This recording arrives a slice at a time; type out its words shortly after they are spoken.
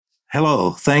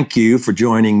Hello, thank you for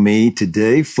joining me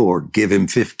today for Give Him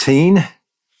 15. The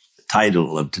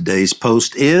title of today's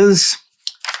post is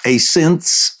A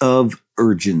Sense of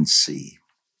Urgency.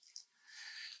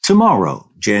 Tomorrow,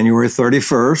 January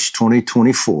 31st,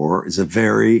 2024, is a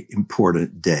very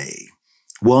important day.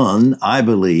 One, I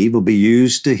believe, will be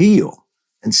used to heal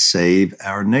and save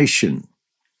our nation.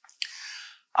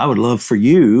 I would love for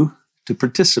you to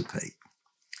participate.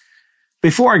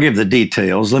 Before I give the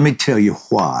details, let me tell you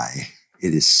why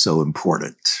it is so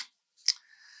important.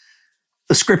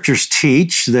 The scriptures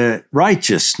teach that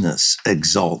righteousness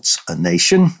exalts a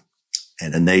nation,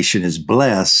 and a nation is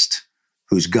blessed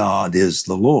whose God is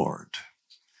the Lord.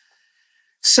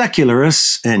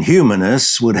 Secularists and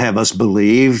humanists would have us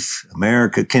believe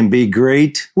America can be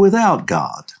great without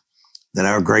God, that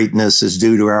our greatness is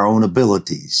due to our own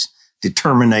abilities,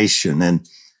 determination, and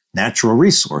natural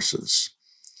resources.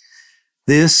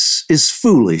 This is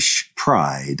foolish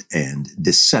pride and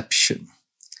deception.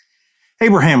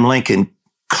 Abraham Lincoln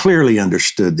clearly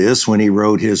understood this when he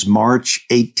wrote his March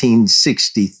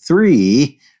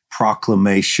 1863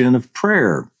 Proclamation of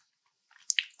Prayer.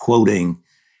 Quoting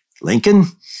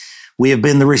Lincoln, "We have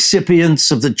been the recipients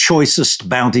of the choicest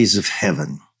bounties of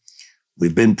heaven.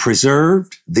 We've been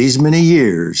preserved these many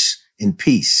years in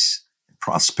peace and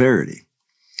prosperity.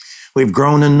 We've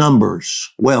grown in numbers,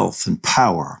 wealth, and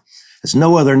power, as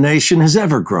no other nation has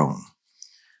ever grown.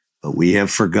 But we have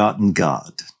forgotten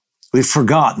God. We've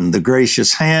forgotten the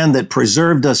gracious hand that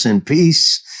preserved us in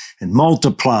peace and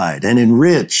multiplied and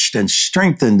enriched and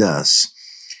strengthened us.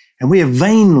 And we have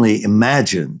vainly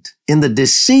imagined in the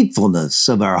deceitfulness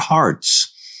of our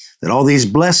hearts that all these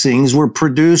blessings were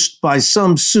produced by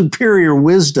some superior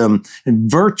wisdom and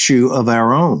virtue of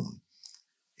our own.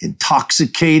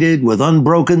 Intoxicated with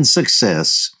unbroken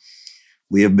success,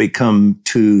 we have become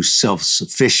too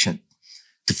self-sufficient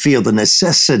to feel the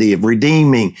necessity of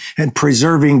redeeming and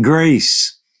preserving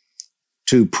grace,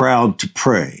 too proud to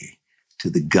pray to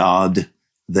the God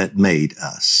that made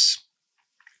us."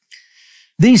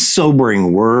 These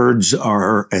sobering words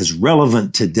are as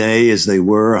relevant today as they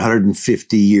were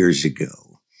 150 years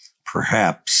ago,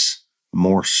 perhaps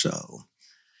more so.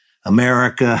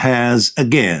 America has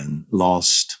again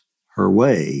lost her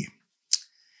way.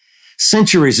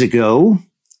 Centuries ago,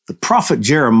 the prophet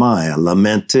Jeremiah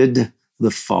lamented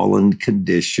the fallen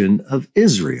condition of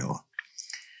Israel.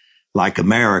 Like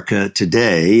America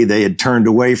today, they had turned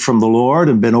away from the Lord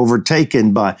and been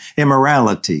overtaken by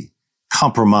immorality,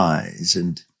 compromise,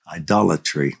 and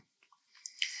idolatry.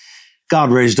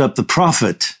 God raised up the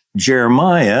prophet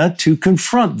Jeremiah to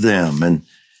confront them. And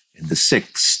in the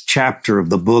 6th chapter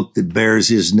of the book that bears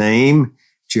his name,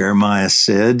 Jeremiah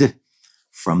said,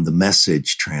 from the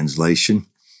Message translation,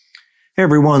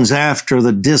 "Everyone's after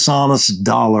the dishonest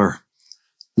dollar,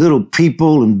 little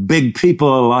people and big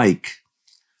people alike.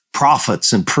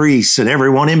 Prophets and priests and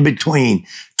everyone in between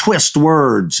twist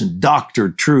words and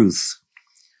doctor truth.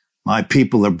 My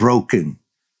people are broken,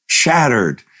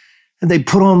 shattered, and they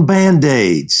put on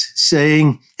Band-Aids,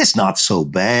 saying, 'It's not so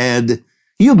bad.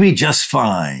 You'll be just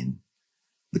fine.'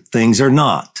 But things are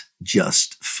not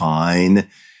just fine.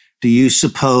 Do you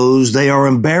suppose they are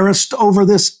embarrassed over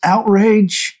this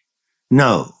outrage?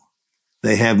 No,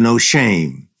 they have no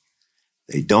shame.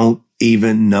 They don't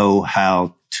even know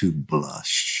how to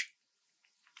blush."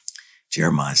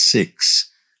 Jeremiah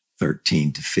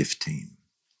 6:13-15.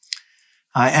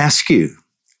 I ask you,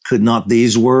 could not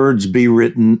these words be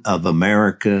written of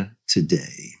America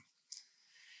today?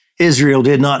 Israel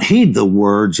did not heed the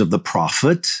words of the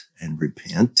prophet and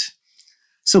repent.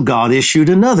 So God issued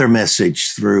another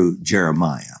message through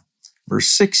Jeremiah. Verse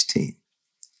 16,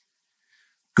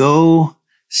 "Go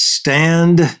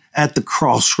stand at the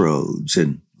crossroads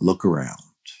and look around.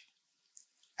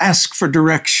 Ask for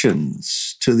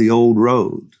directions to the old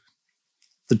road,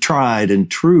 the tried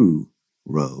and true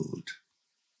road.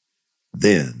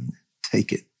 Then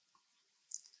take it."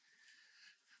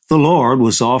 The Lord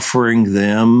was offering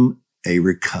them a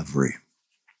recovery.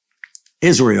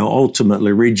 Israel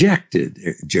ultimately rejected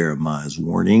Jeremiah's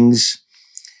warnings,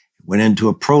 went into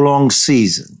a prolonged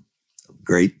season of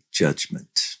great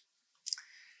judgment.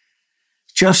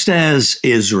 Just as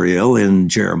Israel in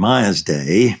Jeremiah's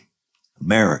day,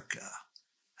 America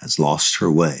has lost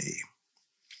her way.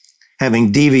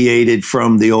 Having deviated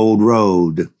from the old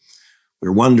road,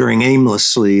 we're wandering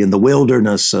aimlessly in the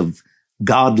wilderness of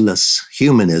godless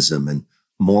humanism and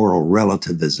moral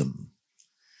relativism.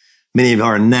 Many of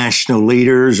our national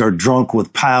leaders are drunk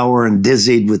with power and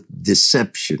dizzied with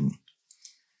deception.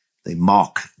 They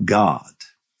mock God,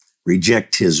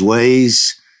 reject his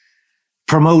ways,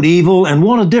 promote evil, and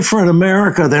want a different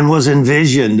America than was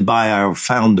envisioned by our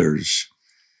founders.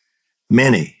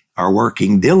 Many are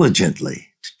working diligently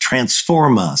to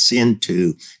transform us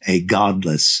into a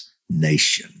godless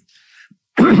nation.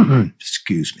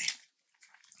 Excuse me.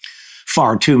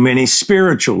 Far too many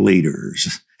spiritual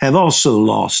leaders have also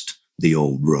lost the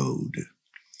old road.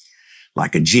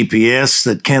 Like a GPS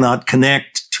that cannot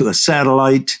connect to a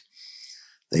satellite,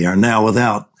 they are now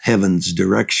without heaven's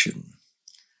direction.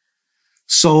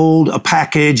 Sold a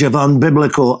package of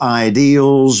unbiblical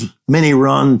ideals, many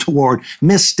run toward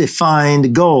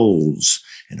misdefined goals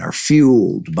and are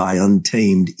fueled by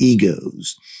untamed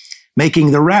egos,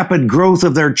 making the rapid growth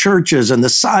of their churches and the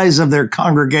size of their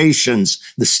congregations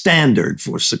the standard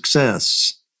for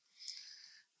success.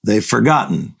 They've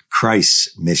forgotten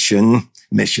Christ's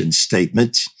mission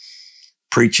statement,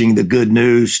 preaching the good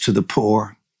news to the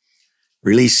poor,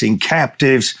 releasing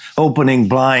captives, opening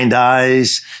blind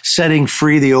eyes, setting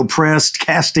free the oppressed,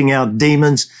 casting out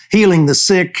demons, healing the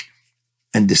sick,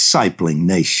 and discipling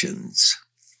nations.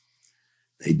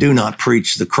 They do not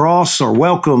preach the cross or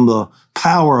welcome the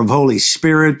power of Holy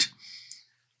Spirit,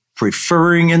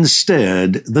 preferring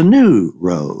instead the new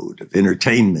road of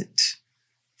entertainment,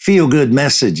 feel-good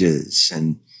messages,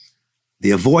 and the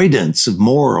avoidance of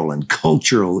moral and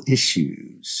cultural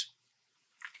issues.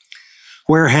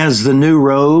 Where has the new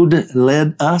road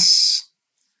led us?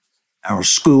 Our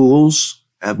schools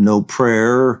have no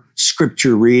prayer,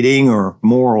 scripture reading, or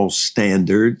moral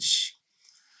standards.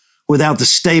 Without the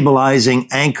stabilizing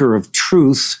anchor of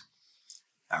truth,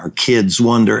 our kids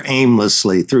wander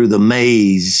aimlessly through the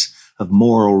maze of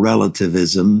moral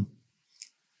relativism.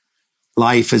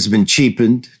 Life has been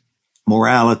cheapened,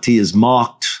 morality is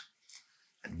mocked,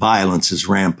 and violence is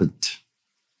rampant.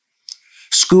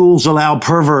 Schools allow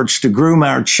perverts to groom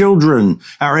our children.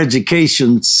 Our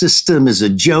education system is a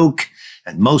joke,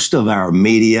 and most of our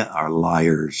media are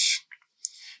liars.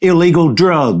 Illegal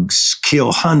drugs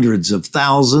kill hundreds of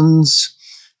thousands.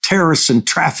 Terrorists and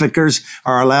traffickers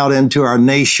are allowed into our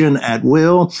nation at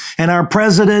will, and our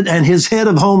president and his head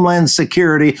of Homeland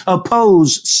Security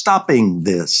oppose stopping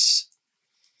this.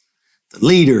 The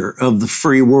leader of the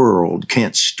free world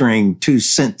can't string two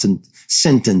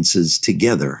sentences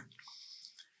together.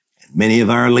 Many of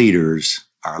our leaders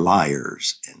are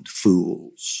liars and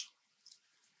fools.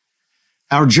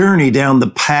 Our journey down the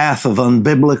path of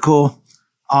unbiblical,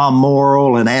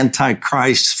 amoral, and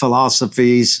antichrist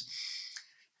philosophies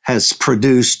has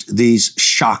produced these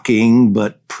shocking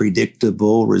but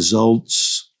predictable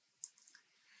results.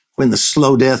 When the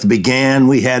slow death began,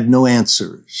 we had no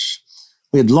answers.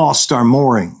 We had lost our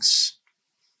moorings,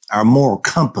 our moral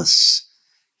compass,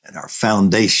 and our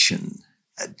foundation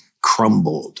had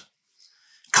crumbled.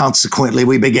 Consequently,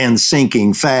 we began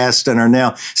sinking fast and are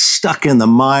now stuck in the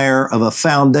mire of a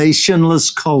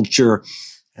foundationless culture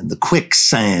and the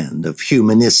quicksand of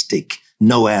humanistic,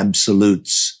 no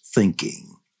absolutes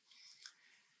thinking.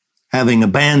 Having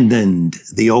abandoned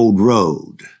the old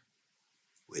road,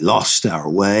 we lost our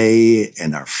way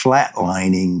and are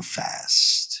flatlining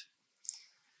fast.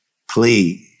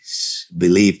 Please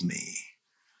believe me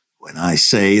when I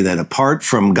say that apart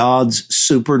from God's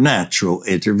supernatural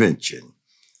intervention,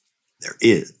 there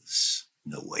is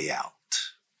no way out.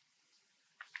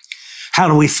 How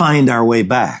do we find our way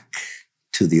back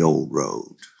to the old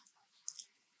road?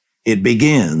 It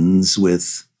begins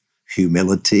with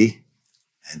humility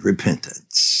and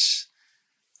repentance,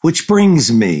 which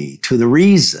brings me to the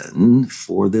reason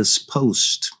for this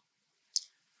post.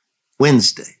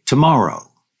 Wednesday, tomorrow,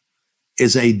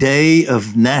 is a day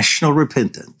of national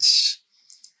repentance,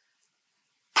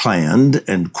 planned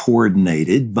and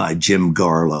coordinated by Jim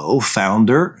Garlow,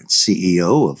 founder and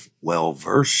CEO of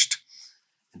Well-Versed,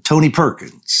 and Tony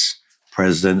Perkins,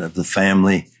 president of the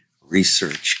Family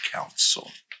Research Council.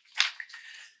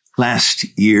 Last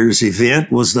year's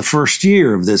event was the first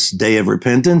year of this day of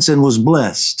repentance and was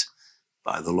blessed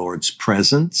by the Lord's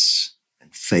presence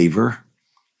and favor.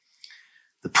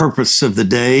 The purpose of the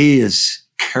day is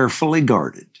carefully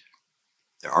guarded.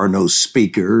 There are no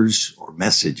speakers or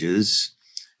messages,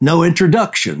 no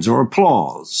introductions or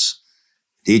applause.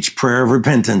 Each prayer of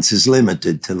repentance is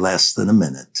limited to less than a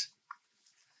minute.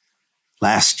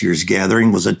 Last year's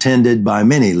gathering was attended by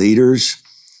many leaders,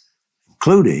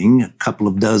 including a couple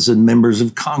of dozen members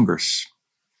of Congress.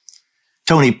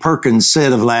 Tony Perkins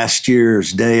said of last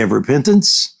year's Day of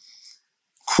Repentance,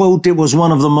 quote, "It was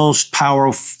one of the most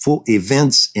powerful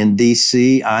events in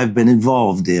D.C. I've been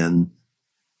involved in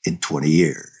 20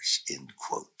 years, end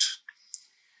quote.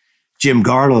 Jim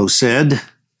Garlow said,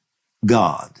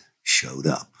 God showed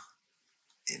up,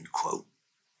 end quote.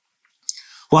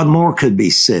 What more could be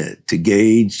said to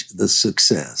gauge the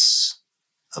success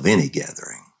of any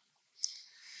gathering?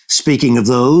 Speaking of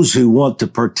those who want to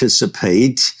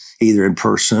participate either in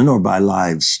person or by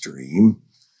live stream,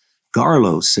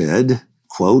 Garlow said,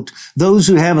 quote, those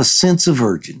who have a sense of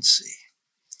urgency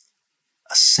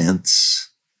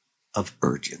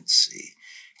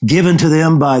given to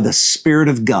them by the Spirit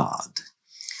of God,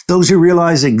 those who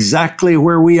realize exactly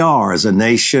where we are as a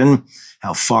nation,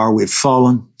 how far we've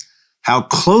fallen, how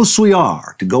close we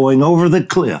are to going over the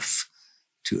cliff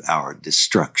to our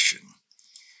destruction.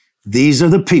 These are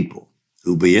the people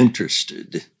who'll be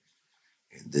interested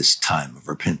in this time of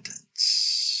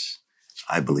repentance.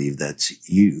 I believe that's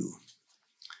you.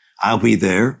 I'll be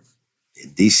there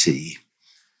in D.C.,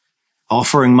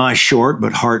 offering my short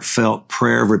but heartfelt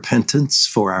prayer of repentance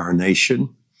for our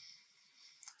nation.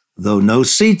 Though no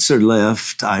seats are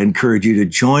left, I encourage you to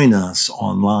join us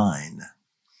online.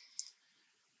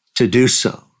 To do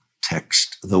so,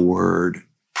 text the word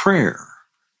prayer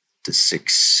to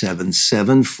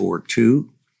 67742,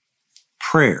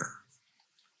 prayer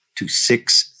to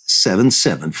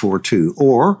 67742,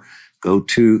 or go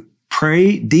to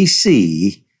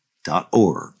praydc.org,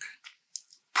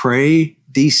 praydc.org.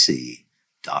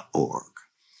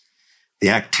 The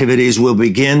activities will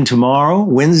begin tomorrow,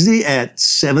 Wednesday at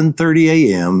 7:30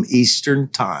 a.m. Eastern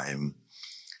Time,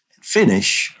 and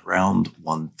finish around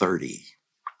 1:30.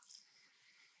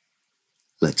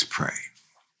 Let's pray.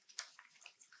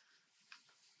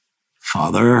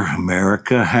 Father,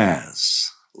 America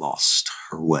has lost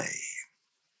her way.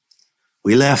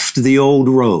 We left the old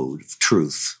road of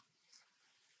truth,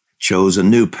 chose a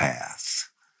new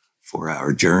path for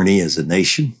our journey as a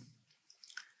nation.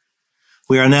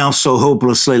 We are now so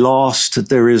hopelessly lost that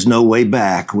there is no way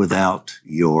back without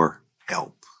your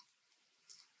help.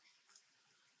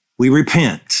 We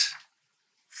repent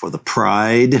for the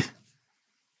pride,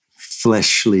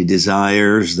 fleshly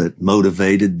desires that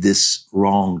motivated this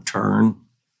wrong turn.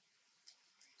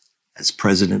 As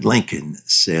President Lincoln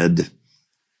said,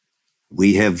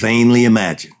 we have vainly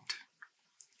imagined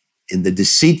in the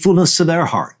deceitfulness of our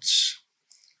hearts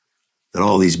that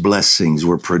all these blessings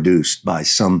were produced by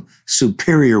some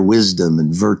superior wisdom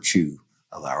and virtue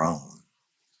of our own.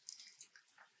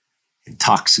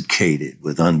 Intoxicated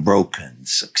with unbroken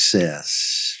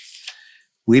success,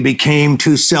 we became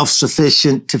too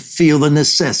self-sufficient to feel the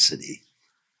necessity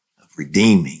of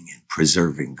redeeming and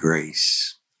preserving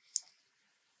grace.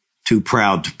 Too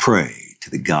proud to pray to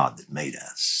the God that made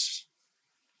us.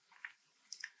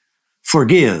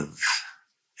 Forgive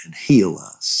and heal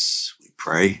us, we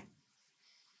pray.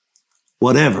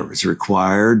 Whatever is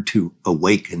required to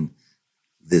awaken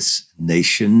this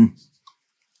nation,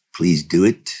 please do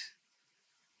it.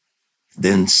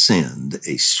 Then send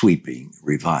a sweeping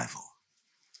revival.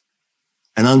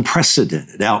 An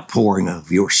unprecedented outpouring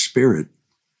of your Spirit,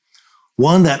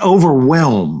 one that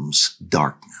overwhelms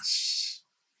darkness,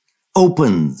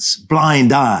 opens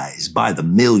blind eyes by the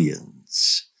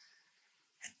millions,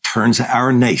 and turns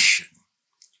our nation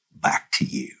back to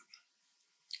you.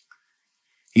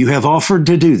 You have offered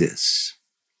to do this,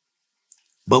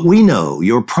 but we know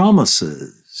your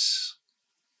promises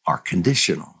are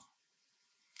conditional.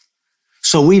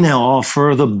 So we now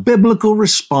offer the biblical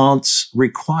response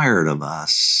required of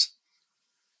us.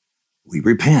 We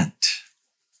repent,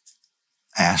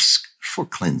 ask for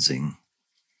cleansing,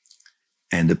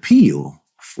 and appeal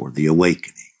for the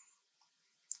awakening.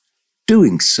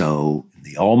 Doing so in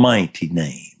the almighty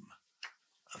name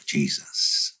of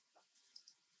Jesus.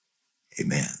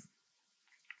 Amen.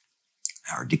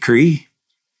 Our decree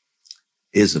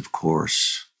is, of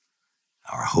course,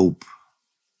 our hope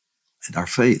and our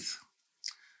faith.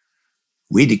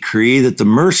 We decree that the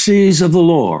mercies of the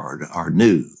Lord are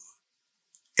new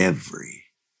every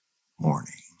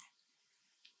morning,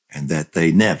 and that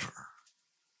they never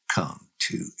come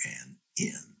to an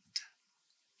end.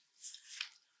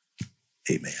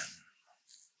 Amen.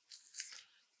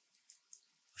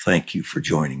 Thank you for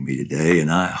joining me today, and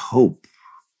I hope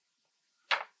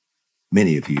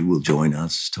many of you will join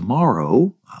us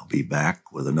tomorrow. I'll be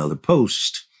back with another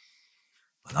post,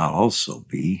 but I'll also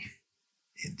be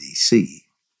in D.C.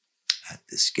 at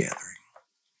this gathering.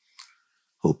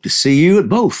 Hope to see you at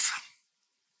both.